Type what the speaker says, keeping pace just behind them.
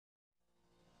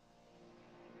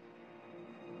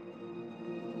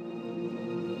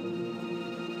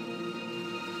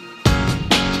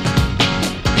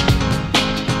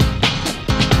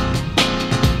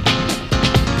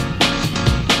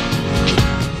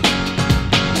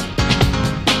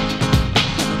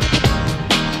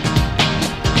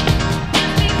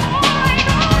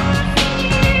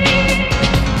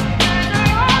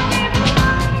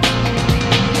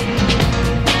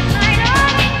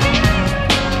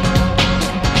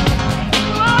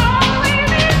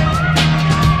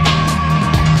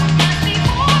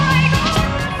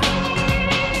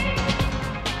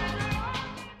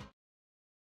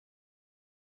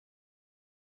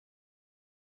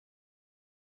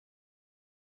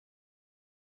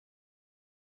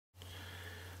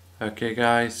Okay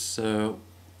guys, so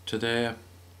today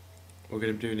we're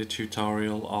going to be doing a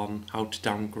tutorial on how to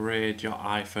downgrade your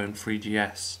iPhone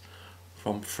 3GS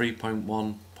from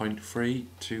 3.1.3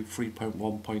 to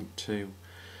 3.1.2.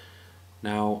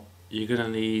 Now you're going to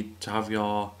need to have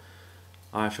your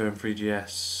iPhone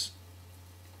 3GS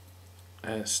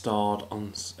stored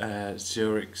on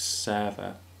Zurich's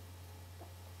server,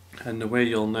 and the way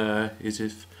you'll know is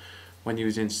if when you're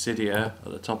using Cydia,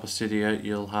 at the top of Cydia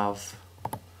you'll have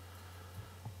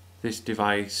this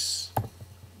device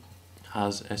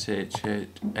has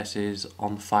SHSs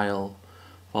on file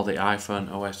for the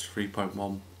iPhone OS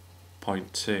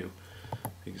 3.1.2. You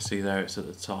can see there it's at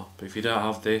the top. If you don't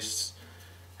have this,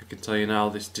 I can tell you now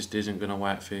this just isn't going to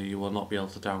work for you. You will not be able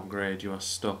to downgrade. You are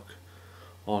stuck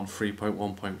on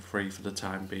 3.1.3 for the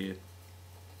time being.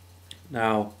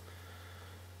 Now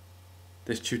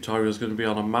this tutorial is going to be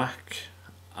on a Mac,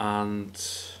 and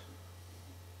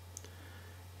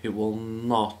it will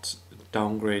not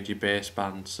downgrade your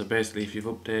baseband. So basically if you've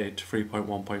updated to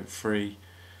 3.1.3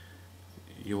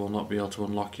 you will not be able to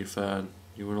unlock your phone.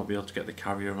 You will not be able to get the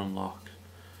carrier unlock.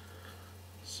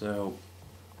 So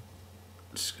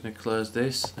I'm just going to close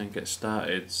this and get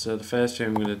started. So the first thing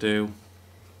I'm going to do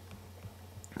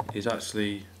is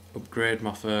actually upgrade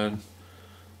my phone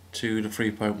to the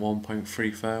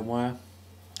 3.1.3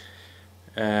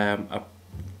 firmware.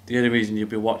 The only reason you'll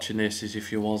be watching this is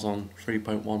if you was on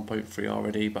 3.1.3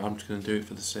 already, but I'm just going to do it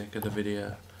for the sake of the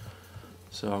video.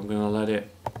 So I'm going to let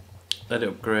it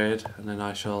upgrade, and then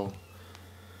I shall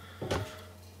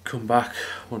come back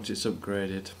once it's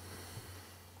upgraded.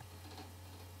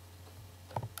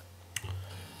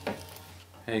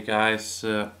 Hey guys,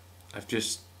 I've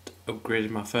just upgraded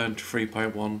my phone to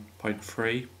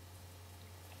 3.1.3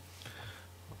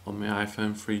 on my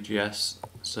iPhone 3GS.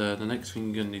 So the next thing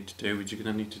you're going to need to do is you're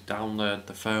going to need to download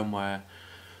the firmware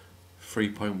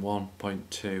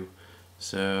 3.1.2.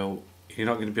 So you're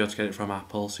not going to be able to get it from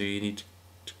Apple, so you need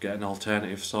to get an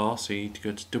alternative source. So you need to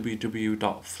go to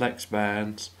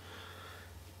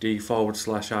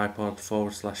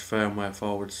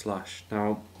www.flexbarns.d/iPod/firmware/.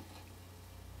 Now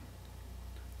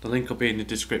the link will be in the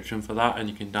description for that, and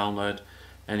you can download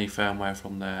any firmware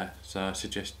from there. So I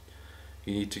suggest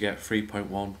you need to get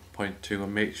 3.1.2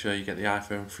 and make sure you get the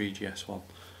iPhone 3GS one.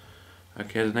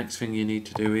 Okay, the next thing you need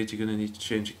to do is you're going to need to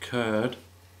change your code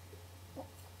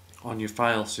on your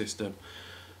file system,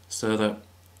 so that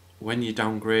when you're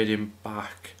downgrading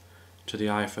back to the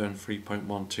iPhone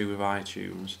 3.12 with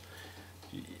iTunes,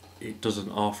 it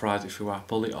doesn't authorise it through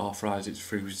Apple, it authorises it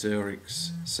through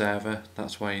Zurich's server.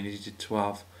 That's why you needed to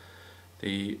have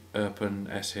the open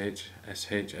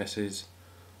SHSs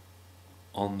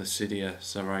on the Cydia.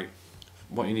 So right,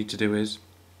 what you need to do is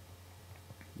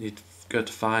you need to go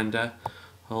to Finder,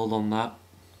 hold on that,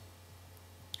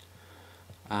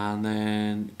 and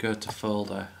then go to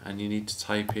Folder, and you need to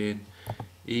type in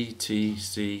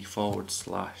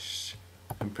etc/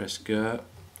 and press go,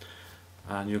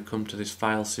 and you'll come to this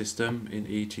file system in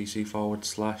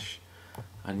etc/,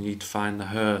 and you need to find the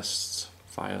hosts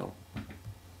file.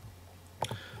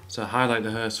 So highlight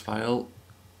the host file,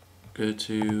 go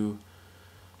to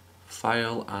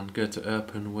File and go to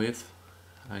Open With,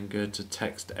 and go to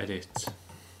Text Edit.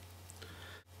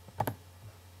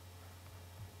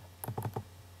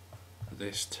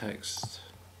 This text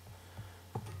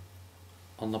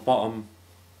on the bottom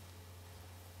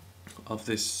of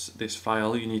this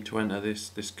file, you need to enter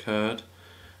this code,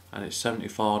 and it's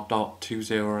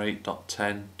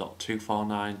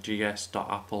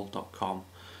 74.208.10.249gs.apple.com.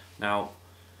 Now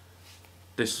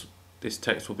this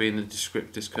text will be in the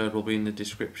description. This code will be in the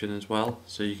description as well,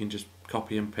 so you can just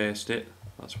copy and paste it.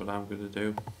 That's what I'm going to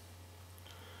do.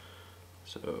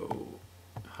 So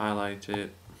highlight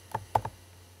it,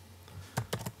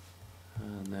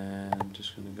 and then I'm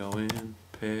just going to go in,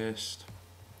 paste.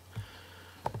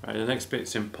 Right, the next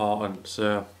bit's important.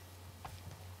 So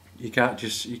you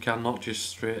cannot just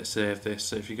straight save this.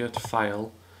 So if you go to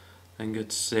File, then go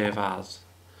to Save As.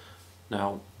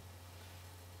 Now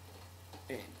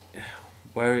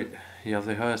where you have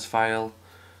the host file,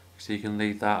 so you can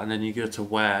leave that, and then you go to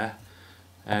Where,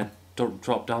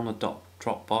 drop down the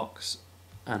drop box,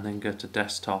 and then go to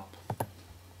Desktop.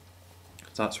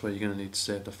 That's where you're going to need to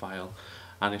save the file,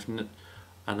 and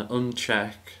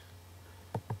uncheck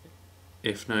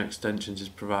if no extensions is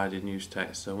provided in use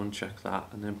text. So uncheck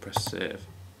that, and then press Save.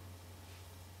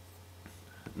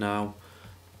 Now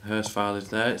the host file is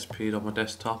there, it's appeared on my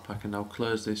desktop. I can now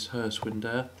close this host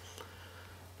window.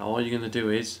 Now all you're going to do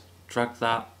is drag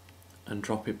that and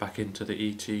drop it back into the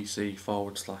etc/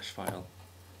 file.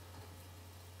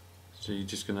 So you're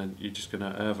just gonna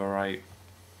overwrite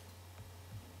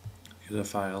the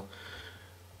file.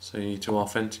 So you need to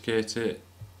authenticate it.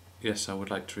 Yes, I would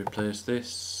like to replace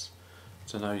this.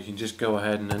 So now you can just go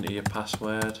ahead and enter your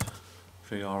password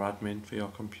for your admin for your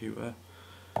computer.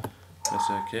 Press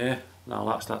OK. Now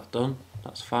that's done.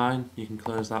 That's fine. You can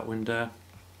close that window.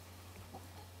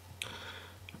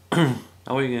 Now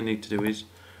what you're going to need to do is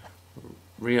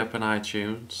reopen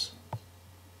iTunes,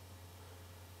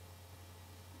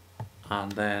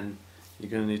 and then you're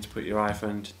going to need to put your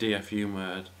iPhone into DFU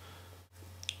mode.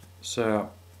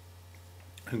 So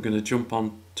I'm going to jump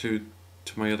on to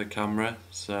my other camera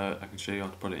so I can show you how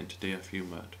to put it into DFU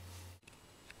mode.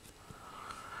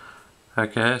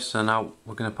 Okay, so now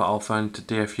we're going to put our phone into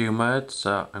DFU mode.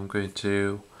 So I'm going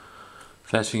to,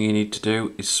 first thing you need to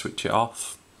do is switch it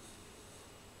off.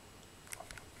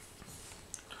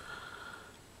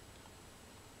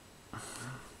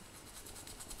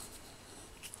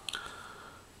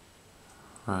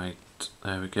 Right,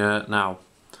 there we go. Now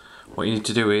what you need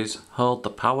to do is hold the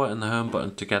power and the home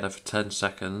button together for 10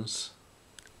 seconds.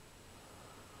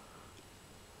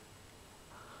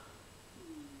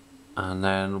 And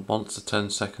then once the 10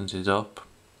 seconds is up,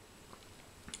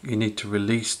 you need to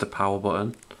release the power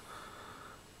button.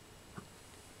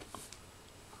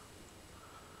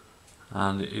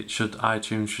 And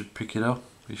iTunes should pick it up.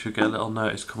 You should get a little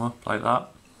notice come up like that.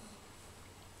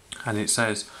 And it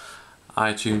says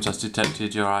iTunes has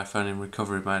detected your iPhone in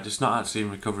recovery mode. It's not actually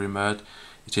in recovery mode,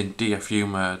 it's in DFU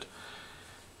mode.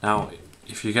 Now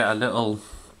if you get a little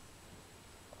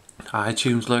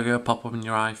iTunes logo pop up on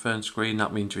your iPhone screen,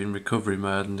 that means you're in recovery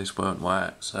mode and this won't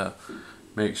work. So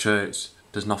make sure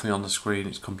there's nothing on the screen,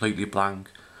 it's completely blank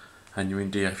and you're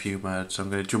in DFU mode. So I'm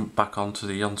going to jump back onto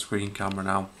the on-screen camera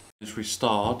now. It's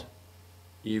restored.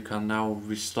 You can now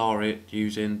restore it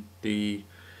using the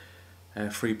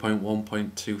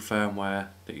 3.1.2 firmware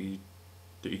that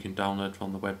you can download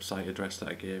from the website address that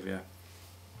I gave you.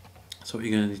 So what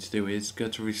you're going to need to do is go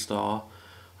to restore,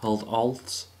 hold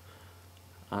Alt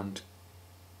and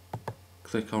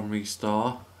click on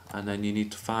restore, and then you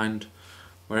need to find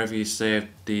wherever you saved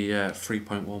the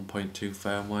 3.1.2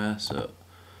 firmware. So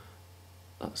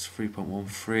that's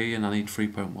 3.13 and I need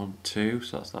 3.12,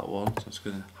 so that's that one. So I'm just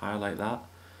going to highlight that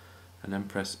and then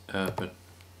press open.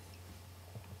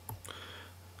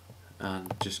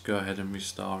 And just go ahead and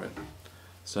restore it.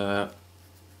 So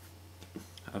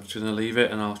I'm just going to leave it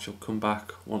and I shall come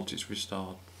back once it's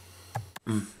restored.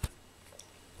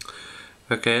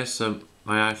 Okay, so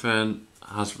my iPhone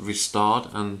has restored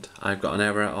and I've got an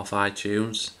error off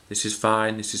iTunes. This is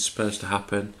fine, this is supposed to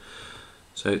happen.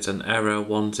 So it's an error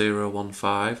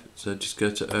 1015, so just go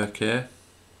to OK.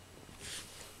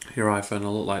 Your iPhone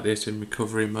will look like this in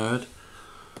recovery mode,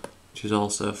 which is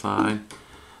also fine.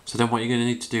 So then what you're going to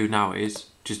need to do now is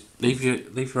just leave your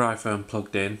iPhone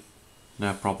plugged in,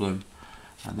 no problem.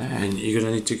 And then you're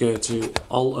going to need to go to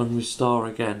Alt and restore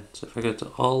again. So if I go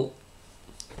to Alt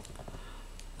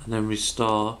and then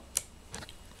restore,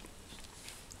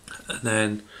 and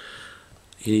then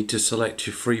you need to select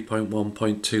your 3.1.2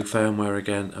 firmware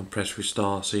again and press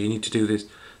restore. So you need to do this.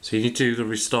 So you need to do the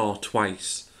restore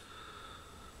twice.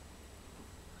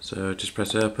 So just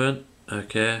press open,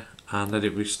 OK, and let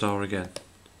it restore again.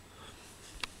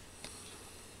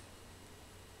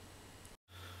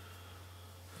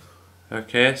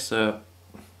 Okay, so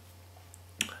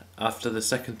after the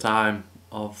second time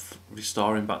of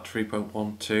restoring back to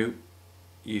 3.12,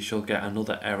 you shall get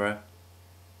another error.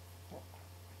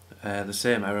 The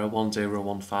same error,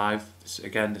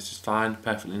 1015. This is fine,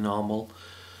 perfectly normal.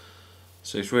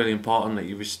 So it's really important that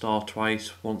you restore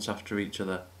twice, once after each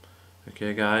other.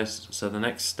 Okay guys, so the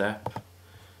next step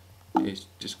is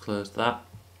just close that,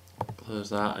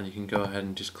 and you can go ahead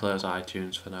and just close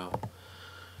iTunes for now.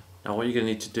 Now what you're going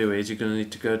to need to do is you're going to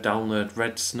need to go download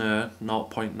Red Snow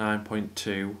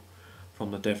 0.9.2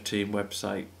 from the dev team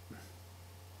website.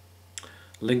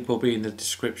 Link will be in the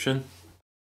description.